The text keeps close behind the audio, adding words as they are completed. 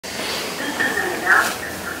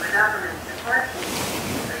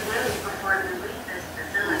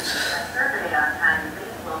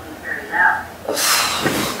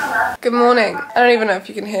Good morning. I don't even know if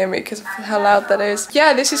you can hear me because of how loud that is.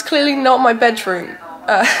 Yeah, this is clearly not my bedroom.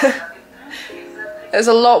 There's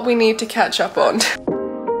a lot we need to catch up on.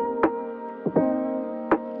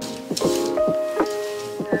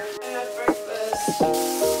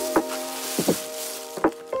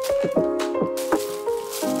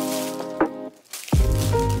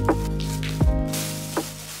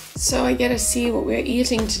 So I get to see what we're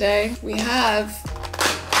eating today. We have,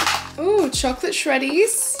 ooh, chocolate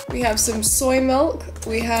shreddies. We have some soy milk.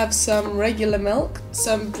 We have some regular milk.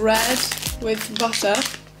 Some bread with butter.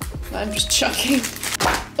 I'm just chucking.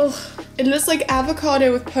 Oh, it looks like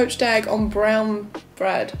avocado with poached egg on brown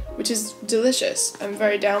bread, which is delicious. I'm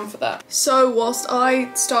very down for that. So whilst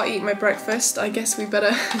I start eating my breakfast, I guess we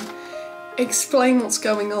better explain what's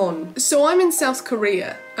going on. So I'm in South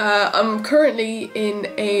Korea. I'm currently in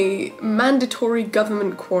a mandatory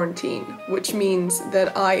government quarantine, which means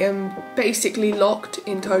that I am basically locked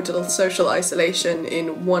in total social isolation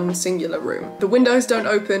in one singular room. The windows don't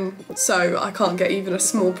open, so I can't get even a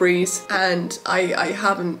small breeze, and I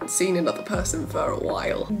haven't seen another person for a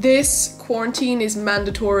while. This quarantine is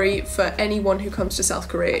mandatory for anyone who comes to South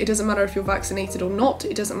Korea. It doesn't matter if you're vaccinated or not,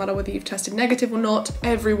 it doesn't matter whether you've tested negative or not.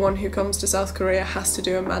 Everyone who comes to South Korea has to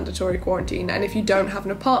do a mandatory quarantine, and if you don't have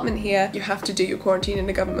an apartment here, you have to do your quarantine in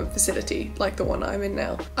a government facility, like the one I'm in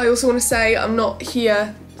now. I also want to say I'm not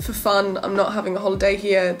here for fun, I'm not having a holiday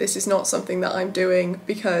here. This is not something that I'm doing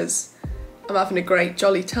because I'm having a great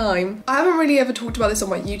jolly time. I haven't really ever talked about this on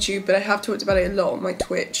my YouTube, but I have talked about it a lot on my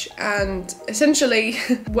Twitch. And essentially,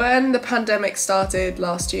 when the pandemic started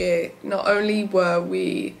last year, not only were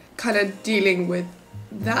we kind of dealing with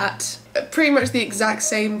that, pretty much the exact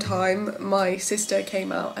same time my sister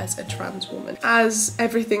came out as a trans woman. As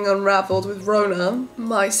everything unraveled with Rona,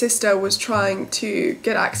 my sister was trying to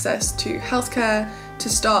get access to healthcare to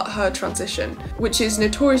start her transition, which is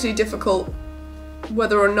notoriously difficult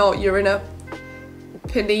whether or not you're in a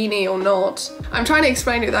panini or not. I'm trying to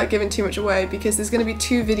explain it without giving too much away because there's going to be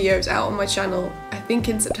 2 videos out on my channel, I think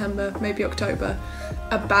in September, maybe October,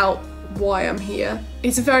 about why I'm here.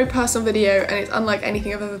 It's a very personal video and it's unlike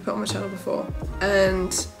anything I've ever put on my channel before,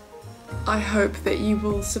 and I hope that you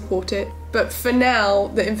will support it. But for now,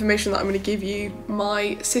 the information that I'm going to give you,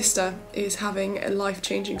 my sister is having a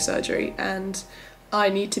life-changing surgery and I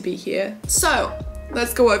need to be here. So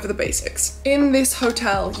let's go over the basics. In this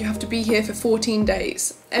hotel, you have to be here for 14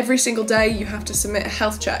 days. Every single day you have to submit a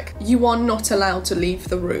health check. You are not allowed to leave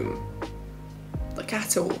the room. Like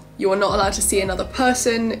at all. You are not allowed to see another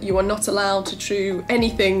person, you are not allowed to do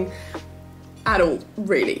anything at all,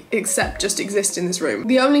 really, except just exist in this room.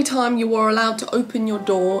 The only time you are allowed to open your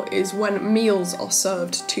door is when meals are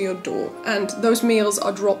served to your door, and those meals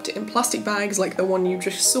are dropped in plastic bags like the one you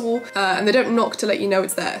just saw, and they don't knock to let you know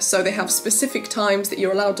it's there, so they have specific times that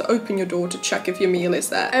you're allowed to open your door to check if your meal is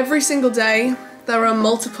there. Every single day there are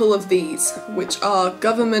multiple of these, which are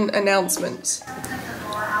government announcements.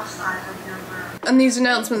 And these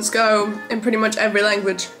announcements go in pretty much every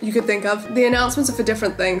language you could think of. The announcements are for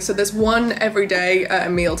different things, so there's one every day at a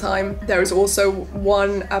mealtime. There is also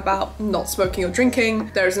one about not smoking or drinking.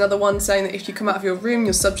 There is another one saying that if you come out of your room,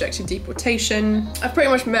 you're subject to deportation. I've pretty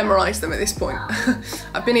much memorised them at this point.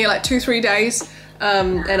 I've been here like 2-3 days.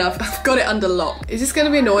 And I've got it under lock. Is this going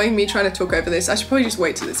to be annoying, me trying to talk over this? I should probably just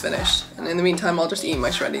wait till it's finished, and in the meantime I'll just eat my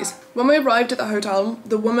shreddies. When we arrived at the hotel,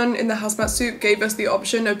 the woman in the hazmat suit gave us the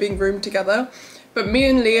option of being roomed together, but me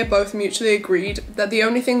and Leah both mutually agreed that the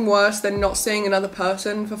only thing worse than not seeing another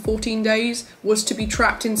person for 14 days was to be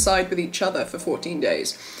trapped inside with each other for 14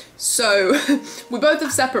 days. So we both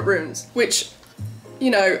have separate rooms, which,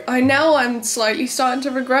 you know, I'm slightly starting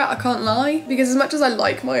to regret, I can't lie, because as much as I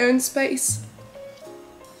like my own space,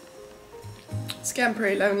 it's getting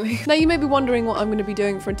pretty lonely. Now you may be wondering what I'm going to be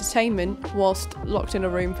doing for entertainment whilst locked in a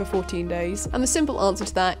room for 14 days, and the simple answer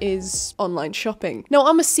to that is online shopping. Now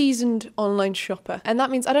I'm a seasoned online shopper, and that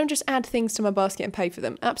means I don't just add things to my basket and pay for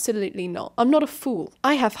them. Absolutely not. I'm not a fool.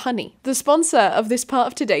 I have Honey, the sponsor of this part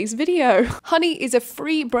of today's video. Honey is a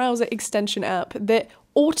free browser extension app that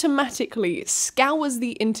automatically scours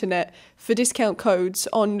the internet for discount codes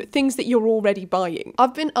on things that you're already buying.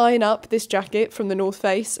 I've been eyeing up this jacket from the North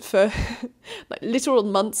Face for like literal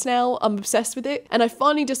months now. I'm obsessed with it, and I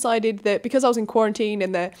finally decided that because I was in quarantine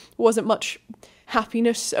and there wasn't much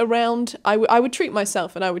happiness around, I would treat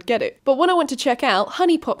myself and I would get it. But when I went to check out,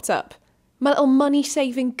 Honey popped up, my little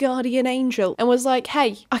money-saving guardian angel, and was like,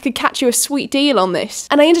 hey, I could catch you a sweet deal on this.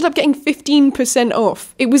 And I ended up getting 15%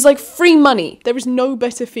 off. It was like free money. There is no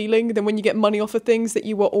better feeling than when you get money off of things that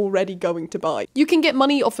you were already going to buy. You can get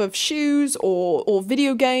money off of shoes or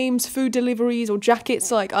video games, food deliveries or jackets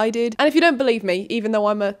like I did. And if you don't believe me, even though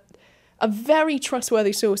I'm a a very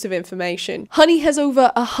trustworthy source of information. Honey has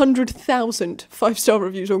over 100,000 5-star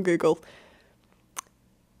reviews on Google.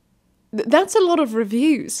 That's a lot of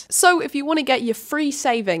reviews. So if you want to get your free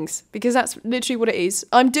savings, because that's literally what it is,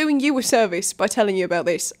 I'm doing you a service by telling you about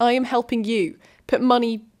this. I am helping you put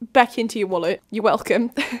money back into your wallet. You're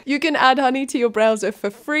welcome. You can add Honey to your browser for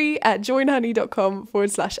free at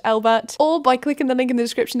joinhoney.com/Ellbat or by clicking the link in the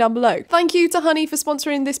description down below. Thank you to Honey for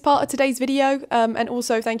sponsoring this part of today's video, and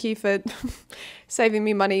also thank you for saving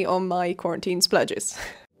me money on my quarantine splurges.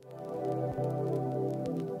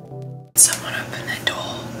 Someone open their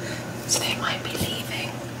door, so they might be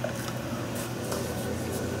leaving.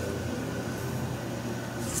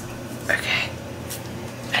 Okay,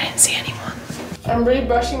 I didn't see anyone. I'm really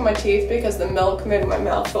brushing my teeth because the milk made my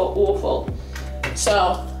mouth feel awful.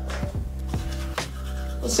 So,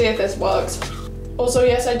 we'll see if this works. Also,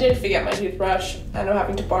 yes, I did forget my toothbrush and I'm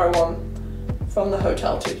having to borrow one from the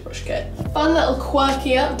hotel toothbrush kit. Fun little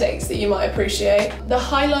quirky updates that you might appreciate. The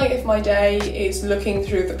highlight of my day is looking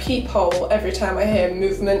through the peephole every time I hear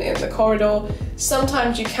movement in the corridor.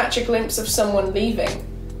 Sometimes you catch a glimpse of someone leaving,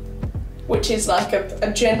 which is like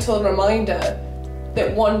a gentle reminder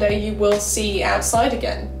that one day you will see outside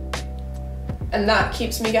again. And that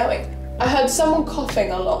keeps me going. I heard someone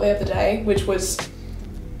coughing a lot the other day, which was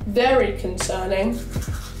very concerning.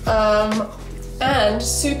 And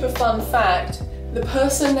super fun fact, the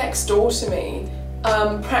person next door to me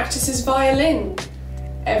practices violin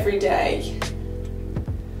every day.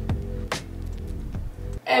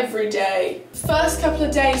 Every day. First couple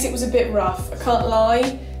of days it was a bit rough, I can't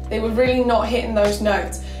lie. They were really not hitting those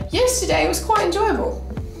notes. Yesterday was quite enjoyable.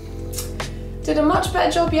 Did a much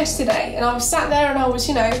better job yesterday, and I was sat there and I was,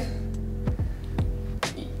 you know,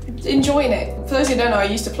 enjoying it. For those who don't know, I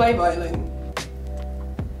used to play violin.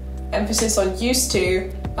 Emphasis on used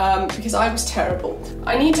to, because I was terrible.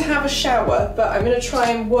 I need to have a shower, but I'm gonna try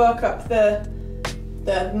and work up the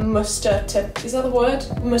muster to, is that the word?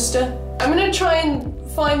 Muster? I'm gonna try and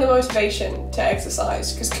find the motivation to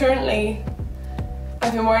exercise, because currently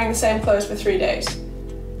I've been wearing the same clothes for 3 days.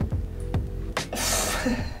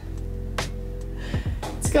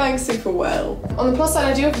 It's going super well. On the plus side,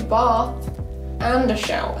 I do have a bath and a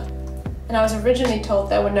shower. And I was originally told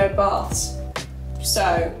there were no baths.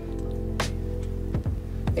 So,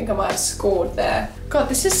 I think I might have scored there. God,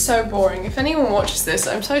 this is so boring. If anyone watches this,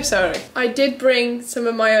 I'm so sorry. I did bring some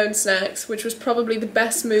of my own snacks, which was probably the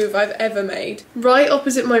best move I've ever made. Right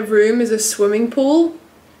opposite my room is a swimming pool.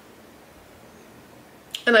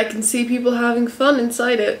 And I can see people having fun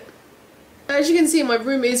inside it. As you can see, my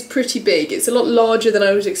room is pretty big. It's a lot larger than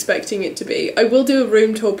I was expecting it to be. I will do a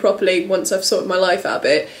room tour properly once I've sorted my life out a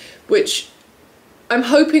bit, which I'm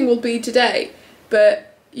hoping will be today.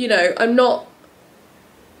 But, you know, I'm not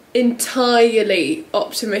entirely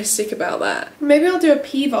optimistic about that. Maybe I'll do a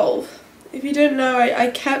P-Volve. If you don't know, I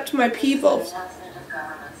kept my P-Volve.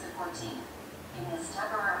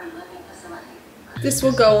 This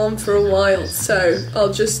will go on for a while, so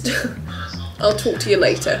I'll just, I'll talk to you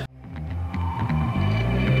later.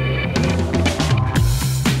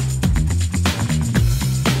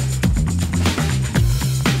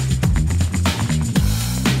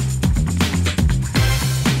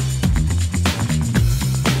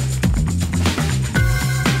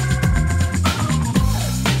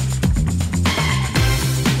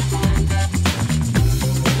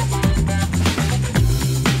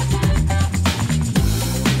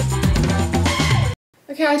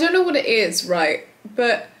 Okay, I don't know what it is, right,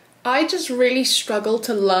 but I just really struggle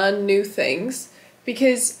to learn new things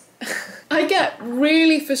because I get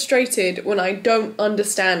really frustrated when I don't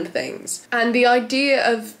understand things. And the idea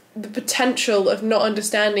of the potential of not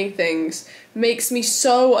understanding things makes me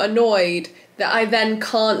so annoyed that I then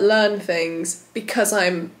can't learn things because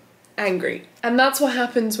I'm angry. And that's what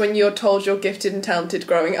happens when you're told you're gifted and talented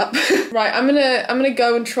growing up. Right, I'm gonna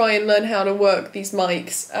go and try and learn how to work these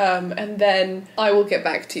mics, and then I will get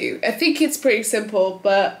back to you. I think it's pretty simple,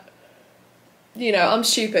 but you know, I'm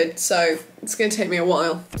stupid, so it's gonna take me a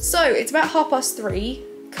while. So it's about 3:30,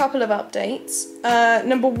 couple of updates.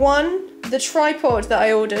 Number one, the tripod that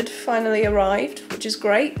I ordered finally arrived, which is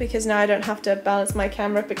great because now I don't have to balance my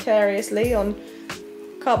camera precariously on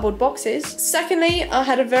cardboard boxes. Secondly, I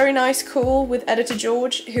had a very nice call with editor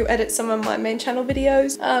George, who edits some of my main channel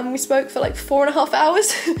videos. We spoke for like 4.5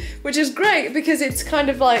 hours, which is great because it's kind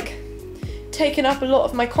of like taken up a lot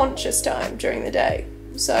of my conscious time during the day.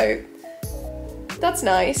 So that's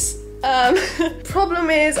nice.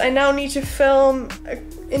 Problem is, I now need to film an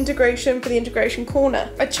integration for the integration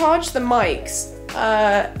corner. I charged the mics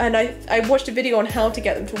and I watched a video on how to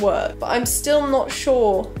get them to work, but I'm still not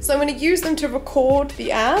sure. So I'm going to use them to record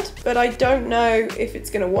the ad, but I don't know if it's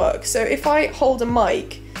going to work. So if I hold a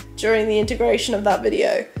mic during the integration of that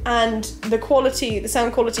video and the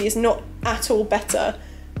sound quality is not at all better,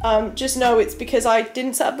 just know it's because I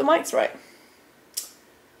didn't set up the mics right.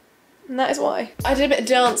 And that is why. I did a bit of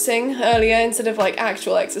dancing earlier instead of like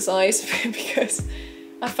actual exercise because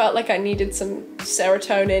I felt like I needed some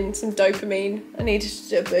serotonin, some dopamine. I needed to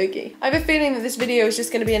do a boogie. I have a feeling that this video is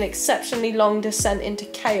just going to be an exceptionally long descent into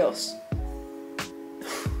chaos.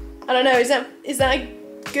 I don't know, is that a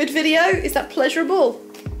good video? Is that pleasurable?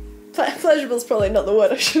 Pleasurable is probably not the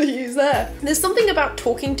word I should have used there. There's something about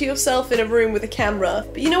talking to yourself in a room with a camera,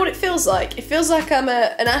 but you know what it feels like? It feels like I'm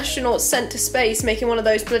an astronaut sent to space making one of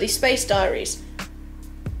those bloody space diaries.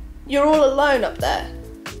 You're all alone up there.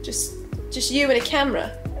 Just you and a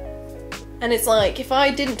camera. And it's like, if I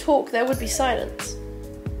didn't talk, there would be silence.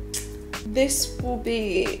 This will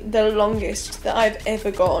be the longest that I've ever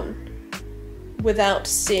gone without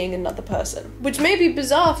seeing another person. Which may be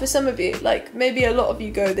bizarre for some of you, like maybe a lot of you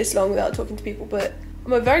go this long without talking to people, but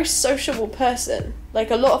I'm a very sociable person. Like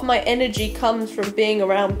a lot of my energy comes from being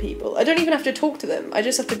around people. I don't even have to talk to them, I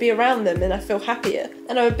just have to be around them and I feel happier.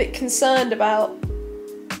 And I'm a bit concerned about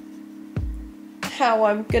how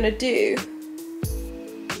I'm gonna do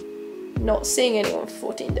not seeing anyone for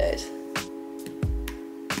 14 days.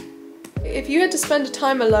 If you had to spend a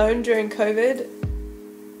time alone during COVID,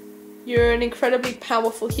 you're an incredibly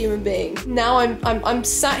powerful human being. Now I'm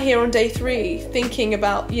sat here on day 3 thinking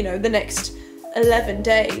about, you know, the next 11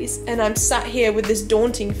 days, and I'm sat here with this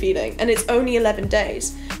daunting feeling, and it's only 11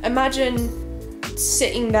 days. Imagine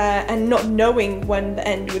sitting there and not knowing when the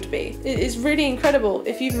end would be. It is really incredible.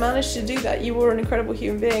 If you've managed to do that, you are an incredible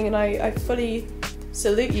human being, and I fully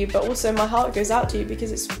salute you, but also my heart goes out to you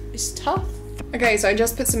because it's tough. Okay, so I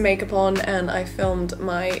just put some makeup on and I filmed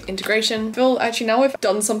my integration. Actually, now I've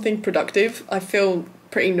done something productive, I feel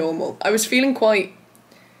pretty normal. I was feeling quite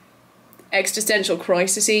existential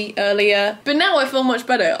crisis-y earlier, but now I feel much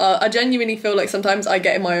better. I genuinely feel like sometimes I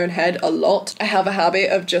get in my own head a lot. I have a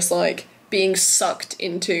habit of just like being sucked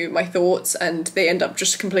into my thoughts and they end up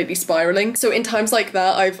just completely spiraling. So in times like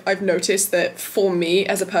that, I've noticed that for me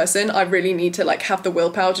as a person, I really need to like have the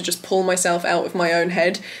willpower to just pull myself out of my own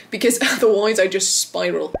head, because otherwise I just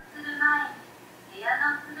spiral.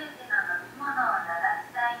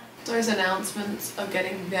 Those announcements are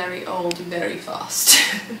getting very old very fast.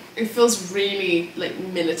 It feels really like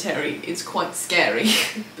military. It's quite scary.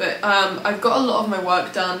 But I've got a lot of my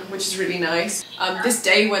work done, which is really nice. This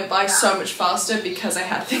day went by so much faster because I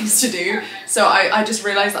had things to do. So I just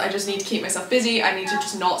realised that I just need to keep myself busy. I need to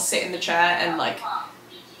just not sit in the chair and like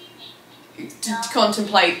to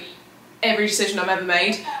contemplate every decision I've ever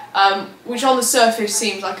made, which on the surface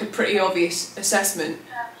seems like a pretty obvious assessment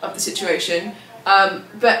of the situation.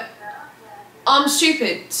 But I'm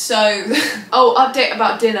stupid, so... Oh, update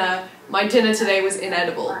about dinner. My dinner today was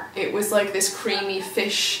inedible. It was like this creamy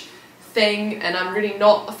fish thing, and I'm really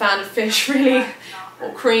not a fan of fish, really,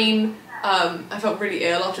 or cream. I felt really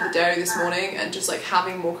ill after the dairy this morning, and just like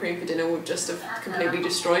having more cream for dinner would just have completely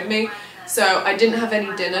destroyed me. So I didn't have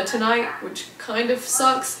any dinner tonight, which kind of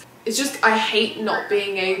sucks. It's just, I hate not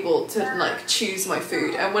being able to like choose my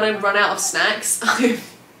food, and when I run out of snacks,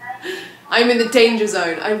 I'm in the danger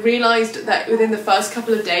zone. I realised that within the first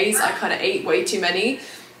couple of days I kind of ate way too many,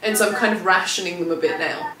 and so I'm kind of rationing them a bit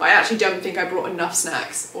now. But I actually don't think I brought enough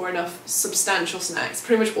snacks, or enough substantial snacks.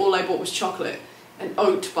 Pretty much all I bought was chocolate and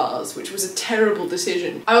oat bars, which was a terrible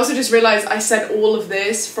decision. I also just realised I said all of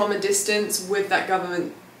this from a distance with that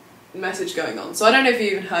government message going on. So I don't know if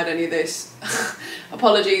you even heard any of this.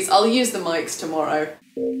 Apologies, I'll use the mics tomorrow.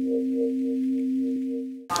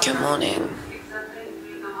 Good morning.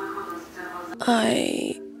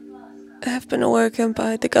 I have been awoken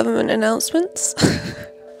by the government announcements,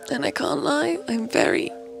 and I can't lie, I'm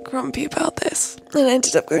very grumpy about this. And I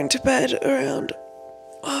ended up going to bed around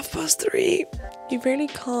 3:30. You really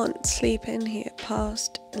can't sleep in here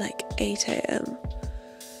past like 8 AM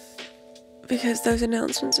because those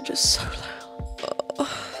announcements are just so loud.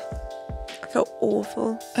 Oh, I felt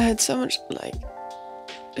awful. I had so much like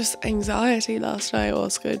just anxiety last night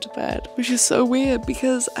whilst going to bed, which is so weird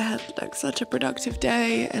because I had like such a productive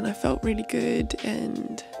day and I felt really good,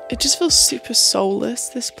 and it just feels super soulless,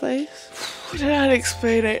 this place. I don't know how to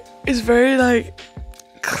explain it. It's very like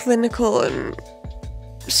clinical and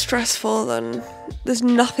stressful, and there's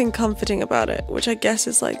nothing comforting about it, which I guess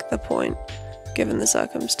is like the point given the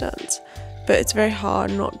circumstance. but it's very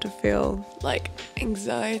hard not to feel like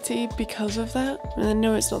anxiety because of that. And I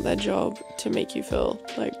know it's not their job to make you feel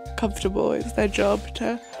like comfortable. It's their job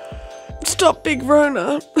to stop Big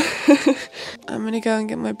Rona. I'm gonna go and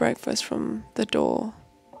get my breakfast from the door.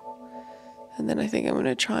 And then I think I'm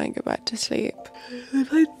gonna try and go back to sleep. We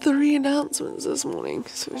played 3 announcements this morning,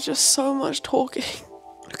 so it was just so much talking.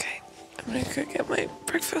 Okay, I'm gonna go get my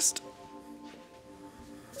breakfast.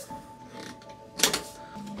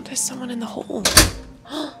 There's someone in the hall.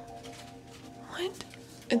 What?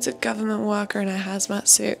 It's a government worker in a hazmat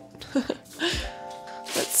suit.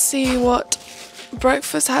 Let's see what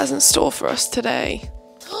breakfast has in store for us today.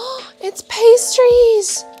 It's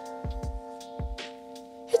pastries!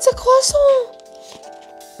 It's a croissant!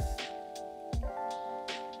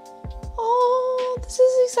 Oh, this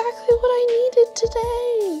is exactly what I needed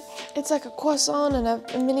today. It's like a croissant and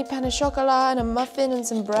a mini pain au chocolat and a muffin and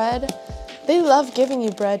some bread. They love giving you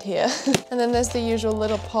bread here. And then there's the usual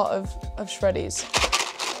little pot of shreddies.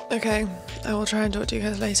 Okay, I will try and talk to you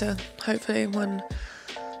guys later. Hopefully when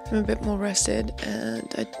I'm a bit more rested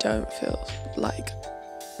and I don't feel like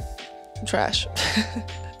trash.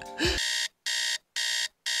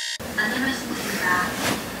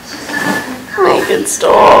 Make it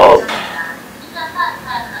stop.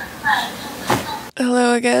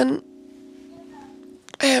 Hello again.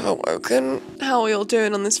 I haven't woken. How are we all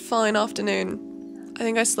doing on this fine afternoon? I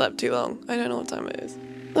think I slept too long. I don't know what time it is.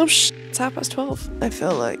 Oh shit, it's 12:30. I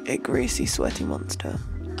feel like a greasy, sweaty monster.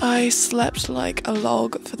 I slept like a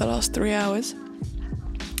log for the last 3 hours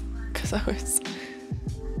because I was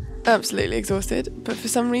absolutely exhausted, but for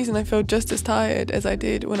some reason I feel just as tired as I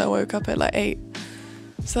did when I woke up at like 8.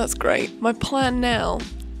 So that's great. My plan now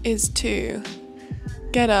is to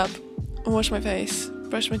get up and wash my face,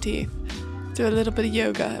 brush my teeth, do a little bit of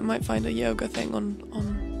yoga. I might find a yoga thing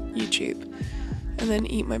on YouTube, and then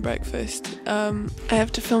eat my breakfast. I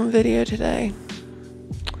have to film a video today.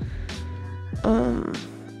 I'm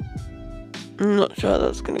not sure how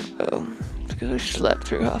that's gonna go because I slept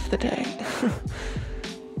through half the day.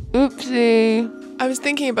 Oopsie. I was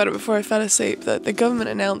thinking about it before I fell asleep that the government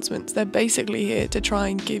announcements, they're basically here to try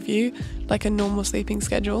and give you like a normal sleeping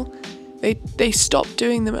schedule. They stop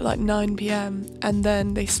doing them at like 9 PM and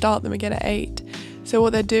then they start them again at 8. So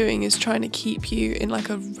what they're doing is trying to keep you in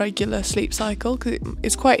like a regular sleep cycle, because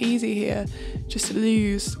it's quite easy here just to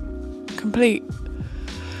lose complete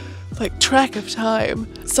like track of time.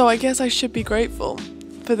 So I guess I should be grateful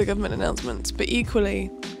for the government announcements, but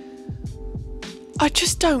equally I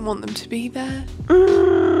just don't want them to be there.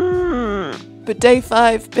 But day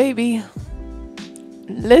 5, baby.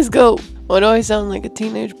 Let's go. Why do I sound like a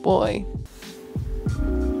teenage boy?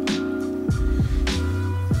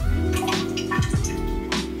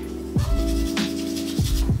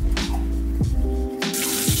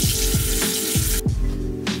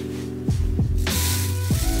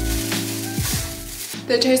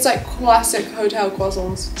 They taste like classic hotel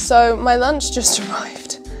croissants. So my lunch just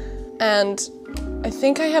arrived and I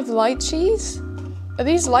think I have light cheese. Are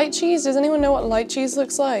these light cheese? Does anyone know what light cheese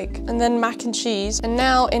looks like? And then mac and cheese. And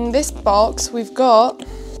now in this box we've got,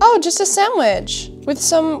 oh, just a sandwich with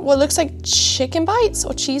some what looks like chicken bites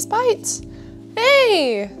or cheese bites.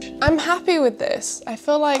 Hey, I'm happy with this. I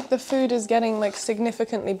feel like the food is getting like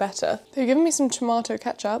significantly better. They're giving me some tomato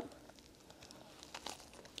ketchup.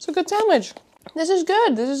 It's a good sandwich. This is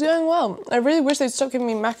good, this is going well. I really wish they'd stop giving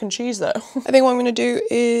me mac and cheese though. I think what I'm gonna do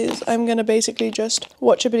is I'm gonna basically just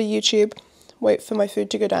watch a bit of YouTube, wait for my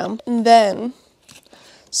food to go down, and then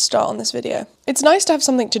start on this video. It's nice to have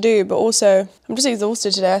something to do, but also I'm just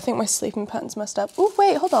exhausted today. I think my sleeping pattern's messed up. Oh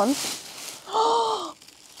wait, hold on. Oh,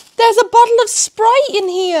 there's a bottle of Sprite in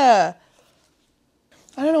here.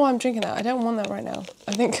 I don't know why I'm drinking that. I don't want that right now.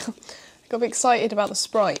 I think I got a bit excited about the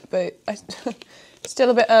Sprite, but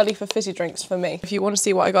still a bit early for fizzy drinks for me. If you want to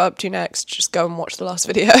see what I got up to next, just go and watch the last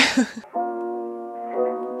video.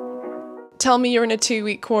 Tell me you're in a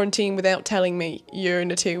 2-week quarantine without telling me you're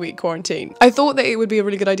in a 2-week quarantine. I thought that it would be a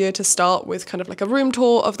really good idea to start with kind of like a room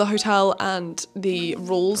tour of the hotel and the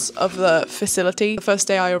rules of the facility. The first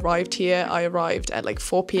day I arrived here, I arrived at like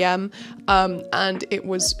 4 PM and it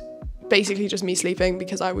was basically just me sleeping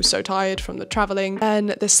because I was so tired from the traveling.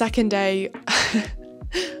 And the second day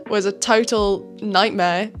was a total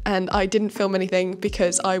nightmare and I didn't film anything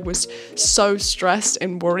because I was so stressed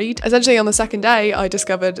and worried. Essentially on the second day I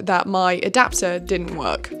discovered that my adapter didn't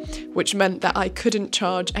work, which meant that I couldn't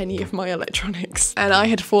charge any of my electronics. And I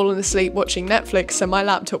had fallen asleep watching Netflix, so my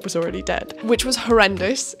laptop was already dead, which was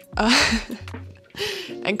horrendous.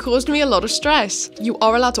 and caused me a lot of stress. You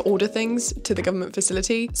are allowed to order things to the government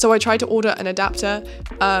facility. So I tried to order an adapter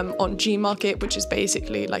on Gmarket, which is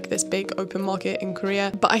basically like this big open market in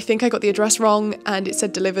Korea. But I think I got the address wrong and it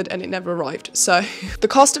said delivered and it never arrived. So the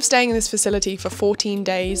cost of staying in this facility for 14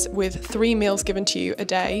 days with 3 meals given to you a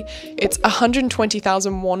day, it's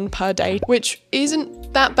 120,000 won per day, which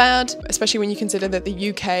isn't that bad, especially when you consider that the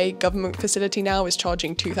UK government facility now is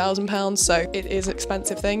charging £2,000. So it is an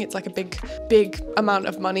expensive thing. It's like a big amount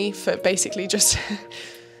of money for basically just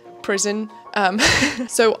prison.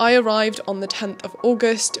 So I arrived on the 10th of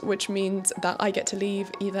August, which means that I get to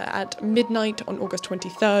leave either at midnight on August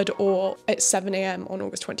 23rd or at 7 AM on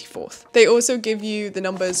August 24th. They also give you the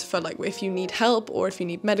numbers for like if you need help or if you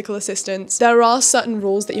need medical assistance. There are certain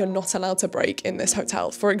rules that you're not allowed to break in this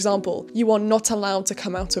hotel. For example, you are not allowed to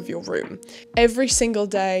come out of your room. Every single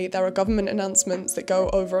day there are government announcements that go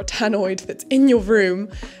over a tannoy that's in your room.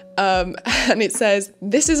 And it says,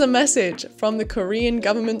 this is a message from the Korean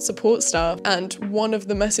government support staff. And one of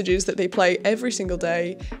the messages that they play every single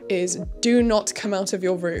day is, do not come out of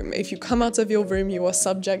your room. If you come out of your room, you are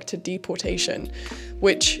subject to deportation,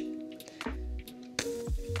 which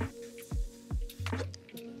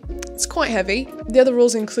it's quite heavy. The other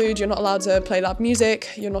rules include you're not allowed to play loud music,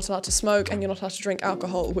 you're not allowed to smoke, and you're not allowed to drink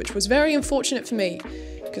alcohol, which was very unfortunate for me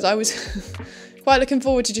because I was quite looking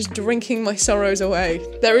forward to just drinking my sorrows away.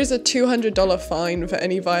 There is a $200 fine for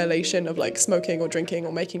any violation of like smoking or drinking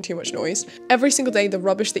or making too much noise. Every single day the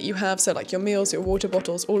rubbish that you have, so like your meals, your water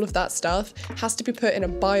bottles, all of that stuff, has to be put in a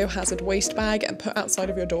biohazard waste bag and put outside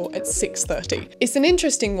of your door at 6:30. It's an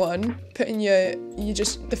interesting one, putting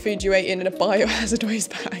the food you ate in a biohazard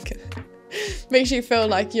waste bag. Makes you feel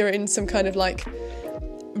like you're in some kind of like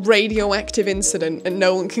radioactive incident and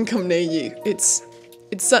no one can come near you. It's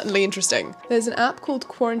certainly interesting. There's an app called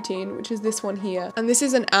Quarantine, which is this one here. And this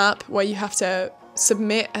is an app where you have to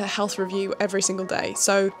submit a health review every single day.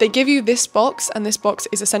 So they give you this box, and this box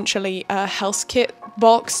is essentially a health kit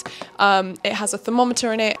box. It has a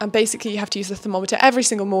thermometer in it, and basically you have to use the thermometer every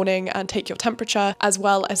single morning and take your temperature, as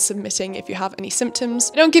well as submitting if you have any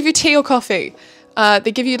symptoms. They don't give you tea or coffee.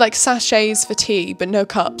 They give you like sachets for tea, but no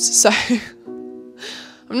cups. So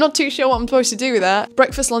I'm not too sure what I'm supposed to do with that.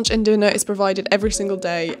 Breakfast, lunch and dinner is provided every single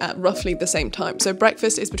day at roughly the same time. So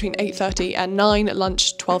breakfast is between 8:30 and 9,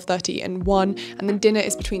 lunch 12:30 and 1, and then dinner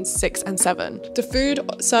is between 6 and 7. The food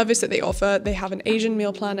service that they offer, they have an Asian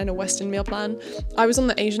meal plan and a Western meal plan. I was on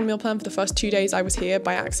the Asian meal plan for the first 2 days I was here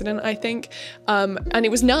by accident, I think. And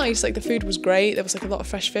it was nice, like the food was great. There was like a lot of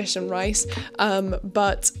fresh fish and rice,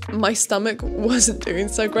 but my stomach wasn't doing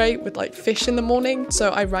so great with like fish in the morning.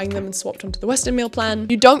 So I rang them and swapped onto the Western meal plan.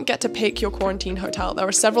 You don't get to pick your quarantine hotel. There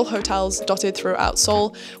are several hotels dotted throughout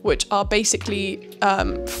Seoul, which are basically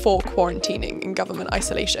for quarantining in government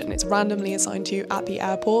isolation. It's randomly assigned to you at the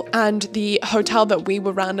airport. And the hotel that we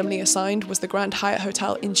were randomly assigned was the Grand Hyatt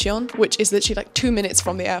Hotel in Incheon, which is literally like 2 minutes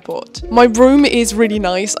from the airport. My room is really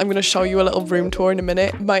nice. I'm going to show you a little room tour in a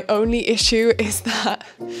minute. My only issue is that,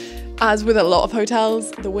 as with a lot of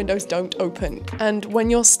hotels, the windows don't open. And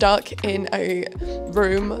when you're stuck in a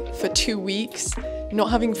room for 2 weeks, not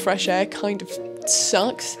having fresh air kind of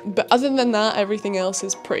sucks. But other than that, everything else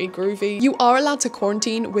is pretty groovy. You are allowed to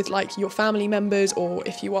quarantine with like your family members, or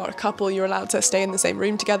if you are a couple, you're allowed to stay in the same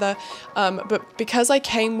room together. But because I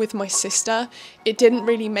came with my sister, it didn't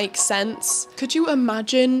really make sense. Could you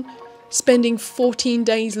imagine spending 14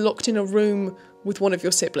 days locked in a room with one of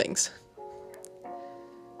your siblings?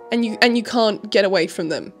 And you can't get away from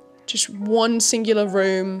them. Just one singular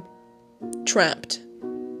room, trapped.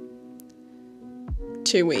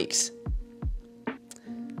 2 weeks.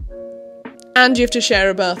 And you have to share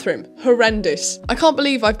a bathroom. Horrendous. I can't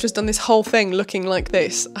believe I've just done this whole thing looking like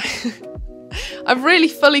this. I've really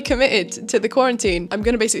fully committed to the quarantine. I'm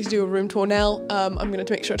going to basically do a room tour now. I'm going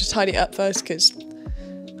to make sure to tidy it up first because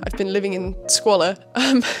I've been living in squalor.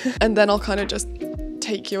 And then I'll kind of just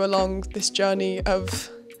take you along this journey of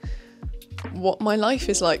what my life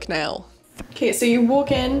is like now. Okay, so you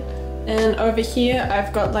walk in, and over here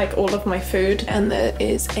I've got like all of my food, and there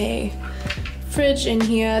is a fridge in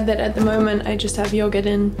here that at the moment I just have yogurt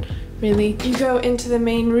in, really. You go into the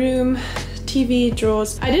main room, TV,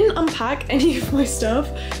 drawers. I didn't unpack any of my stuff,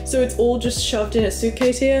 so it's all just shoved in a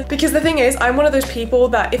suitcase here. Because the thing is, I'm one of those people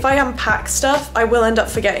that if I unpack stuff, I will end up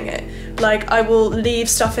forgetting it. Like, I will leave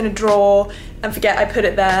stuff in a drawer and forget I put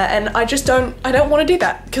it there, and I don't want to do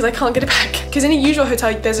that because I can't get it back. Because in a usual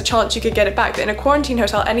hotel, there's a chance you could get it back, but in a quarantine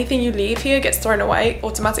hotel, anything you leave here gets thrown away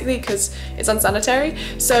automatically because it's unsanitary.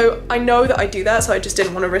 So I know that I do that, so I just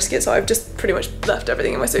didn't want to risk it, so I've just pretty much left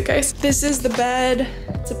everything in my suitcase. This is the bed.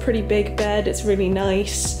 It's a pretty big bed. It's really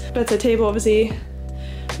nice. Bedside table, obviously.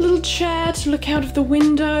 little chair to look out of the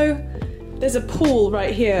window. There's a pool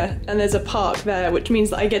right here and there's a park there, which means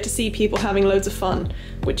that I get to see people having loads of fun,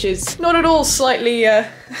 which is not at all slightly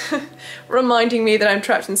reminding me that I'm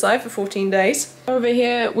trapped inside for 14 days. Over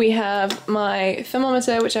here we have my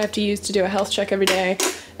thermometer, which I have to use to do a health check every day,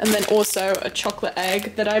 and then also a chocolate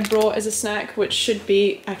egg that I brought as a snack, which should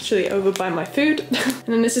be actually over by my food. And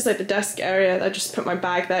then this is like the desk area. I just put my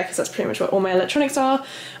bag there because that's pretty much where all my electronics are,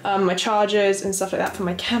 my chargers and stuff like that for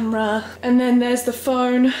my camera. And then there's the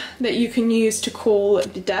phone that you can use to call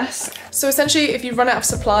the desk. So essentially, if you run out of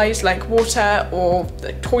supplies like water or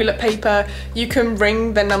like toilet paper, you can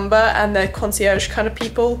ring the number and the concierge kind of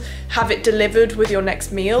people have it delivered with your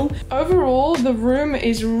next meal. Overall, the room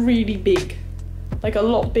is really big. Like a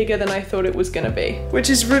lot bigger than I thought it was gonna be,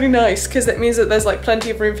 which is really nice because it means that there's like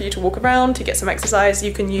plenty of room for you to walk around, to get some exercise.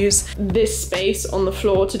 You can use this space on the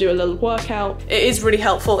floor to do a little workout. It is really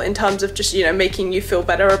helpful in terms of just, you know, making you feel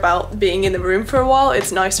better about being in the room for a while.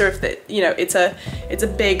 It's nicer if it's a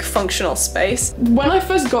big functional space. When I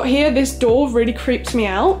first got here, this door really creeped me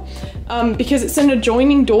out because it's an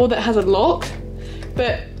adjoining door that has a lock.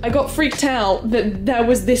 But I got freaked out that there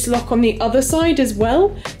was this lock on the other side as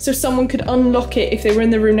well, so someone could unlock it if they were in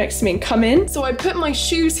the room next to me and come in. So I put my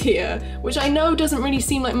shoes here, which I know doesn't really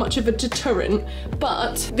seem like much of a deterrent,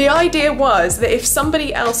 but the idea was that if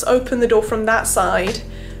somebody else opened the door from that side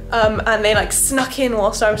and they like snuck in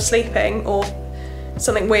whilst I was sleeping or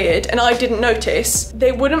something weird and I didn't notice,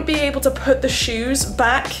 they wouldn't be able to put the shoes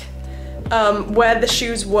back where the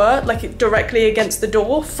shoes were, like directly against the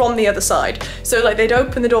door from the other side. So like they'd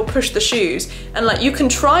open the door, push the shoes, and like you can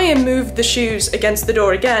try and move the shoes against the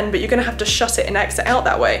door again, but you're gonna have to shut it and exit out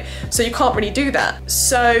that way. So you can't really do that.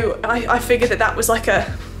 So I figured that that was like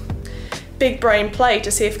a big brain play to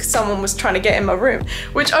see if someone was trying to get in my room,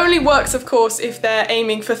 which only works of course if they're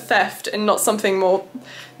aiming for theft and not something more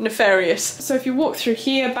nefarious. So if you walk through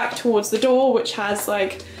here back towards the door, which has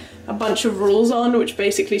like a bunch of rules on, which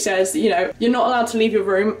basically says, you know, you're not allowed to leave your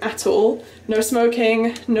room at all, no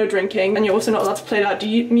smoking, no drinking, and you're also not allowed to play loud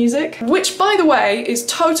music, which by the way is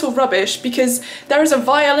total rubbish because there is a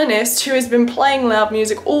violinist who has been playing loud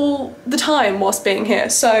music all the time whilst being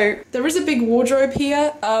here. So there is a big wardrobe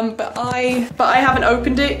here, but I haven't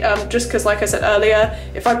opened it just because, like I said earlier,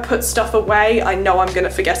 if I put stuff away, I know I'm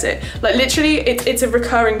gonna forget it. Like literally, it's a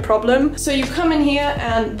recurring problem. So you come in here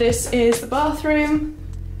and this is the bathroom.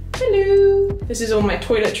 Hello! This is all my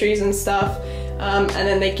toiletries and stuff, and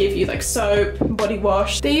then they give you like soap, body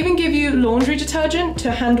wash. They even give you laundry detergent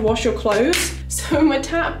to hand wash your clothes. So my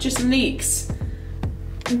tap just leaks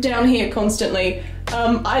down here constantly.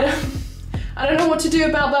 I don't know what to do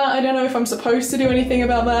about that. I don't know if I'm supposed to do anything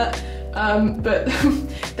about that, but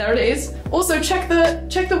there it is. Also check the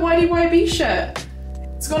YDYB shirt.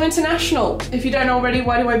 It's gone international. If you don't know already,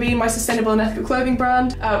 YDYB, my sustainable and ethical clothing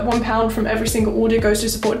brand. £1 from every single order goes to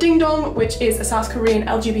support Ding Dong, which is a South Korean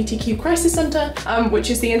LGBTQ crisis center,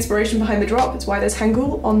 which is the inspiration behind the drop. It's why there's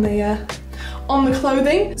Hangul on the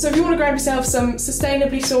clothing. So if you want to grab yourself some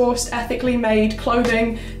sustainably sourced, ethically made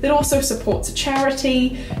clothing that also supports a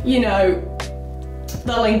charity, you know,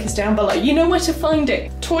 the link is down below. You know where to find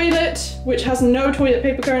it. Toilet, which has no toilet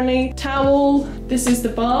paper currently. Towel. This is the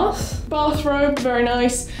bath. Bathrobe, very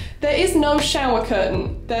nice. There is no shower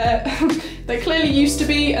curtain. There clearly used to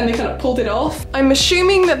be and they kind of pulled it off. I'm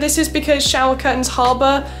assuming that this is because shower curtains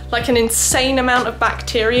harbour like an insane amount of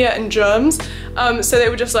bacteria and germs. So they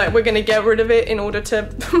were just like, we're gonna get rid of it in order to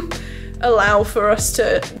allow for us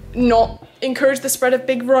to not encourage the spread of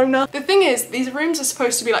big Rona. The thing is, these rooms are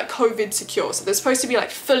supposed to be like COVID secure, so they're supposed to be like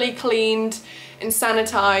fully cleaned and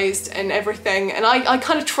sanitized and everything, and I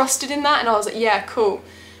kind of trusted in that, and I was like, yeah, cool.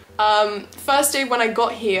 First day when I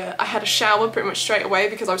got here, I had a shower pretty much straight away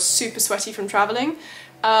because I was super sweaty from traveling,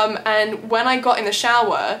 and when I got in the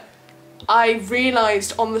shower, I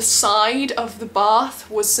realized on the side of the bath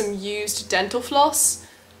was some used dental floss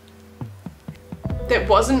that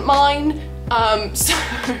wasn't mine, so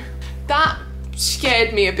that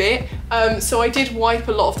scared me a bit. So I did wipe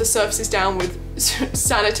a lot of the surfaces down with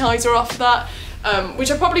sanitizer after that,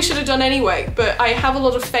 which I probably should have done anyway, but I have a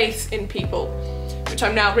lot of faith in people, which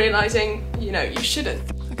I'm now realizing, you know, you shouldn't.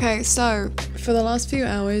 Okay, so for the last few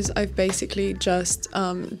hours, I've basically just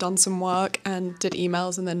done some work and did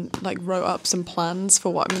emails and then like wrote up some plans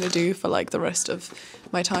for what I'm gonna do for like the rest of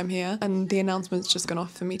my time here. And the announcement's just gone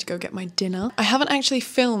off for me to go get my dinner. I haven't actually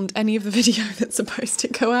filmed any of the video that's supposed to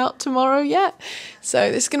go out tomorrow yet.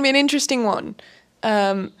 So this is gonna be an interesting one.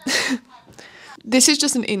 This is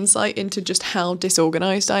just an insight into just how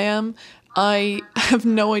disorganized I am. I have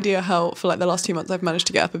no idea how for like the last 2 months I've managed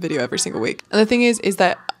to get up a video every single week. And the thing is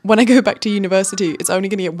that when I go back to university, it's only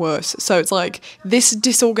gonna get worse. So it's like this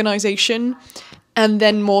disorganization and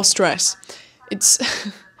then more stress. It's,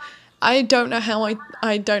 I don't know how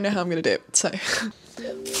I don't know how I'm gonna do it, so.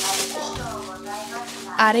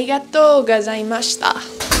 Arigatou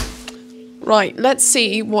gozaimashita. Right, let's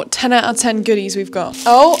see what 10 out of 10 goodies we've got.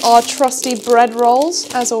 Oh, our trusty bread rolls,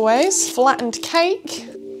 as always. Flattened cake.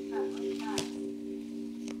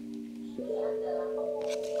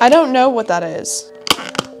 I don't know what that is.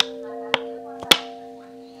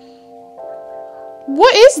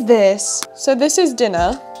 What is this? So this is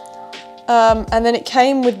dinner. And then it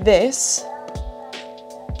came with this.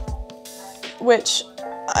 Which,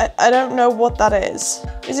 I don't know what that is.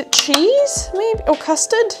 Is it cheese, maybe? Or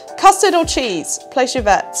custard? Custard or cheese? Place your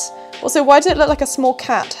bets. Also, why does it look like a small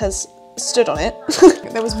cat has stood on it?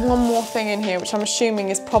 There was one more thing in here, which I'm assuming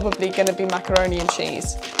is probably going to be macaroni and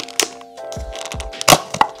cheese.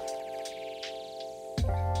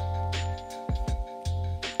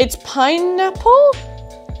 It's pineapple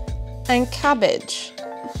and cabbage.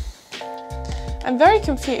 I'm very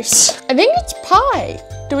confused. I think it's pie.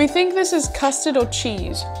 Do we think this is custard or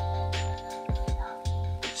cheese?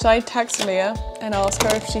 Should I text Leah and ask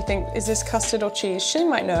her if she thinks, is this custard or cheese? She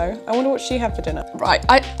might know. I wonder what she had for dinner. Right,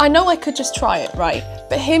 I know I could just try it, right?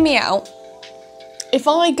 But hear me out. If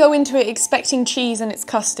I go into it expecting cheese and it's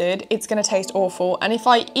custard, it's gonna taste awful. And if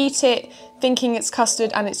I eat it thinking it's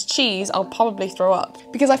custard and it's cheese, I'll probably throw up.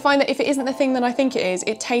 Because I find that if it isn't the thing that I think it is,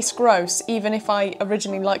 it tastes gross, even if I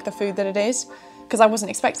originally like the food that it is. Because I wasn't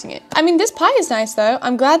expecting it. I mean, this pie is nice though.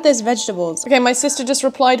 I'm glad there's vegetables. Okay, my sister just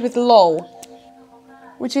replied with lol,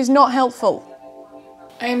 which is not helpful.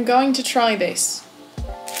 I am going to try this,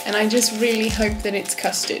 and I just really hope that it's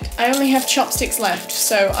custard. I only have chopsticks left,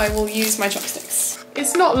 so I will use my chopsticks.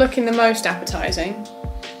 It's not looking the most appetizing.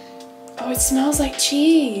 Oh, it smells like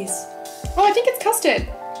cheese. Oh, I think it's custard.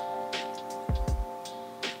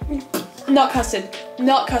 Not custard,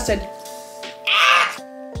 not custard.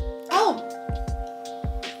 Oh.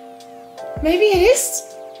 Maybe it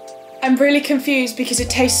is? I'm really confused because it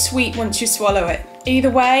tastes sweet once you swallow it. Either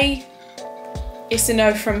way, it's a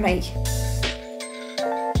no from me.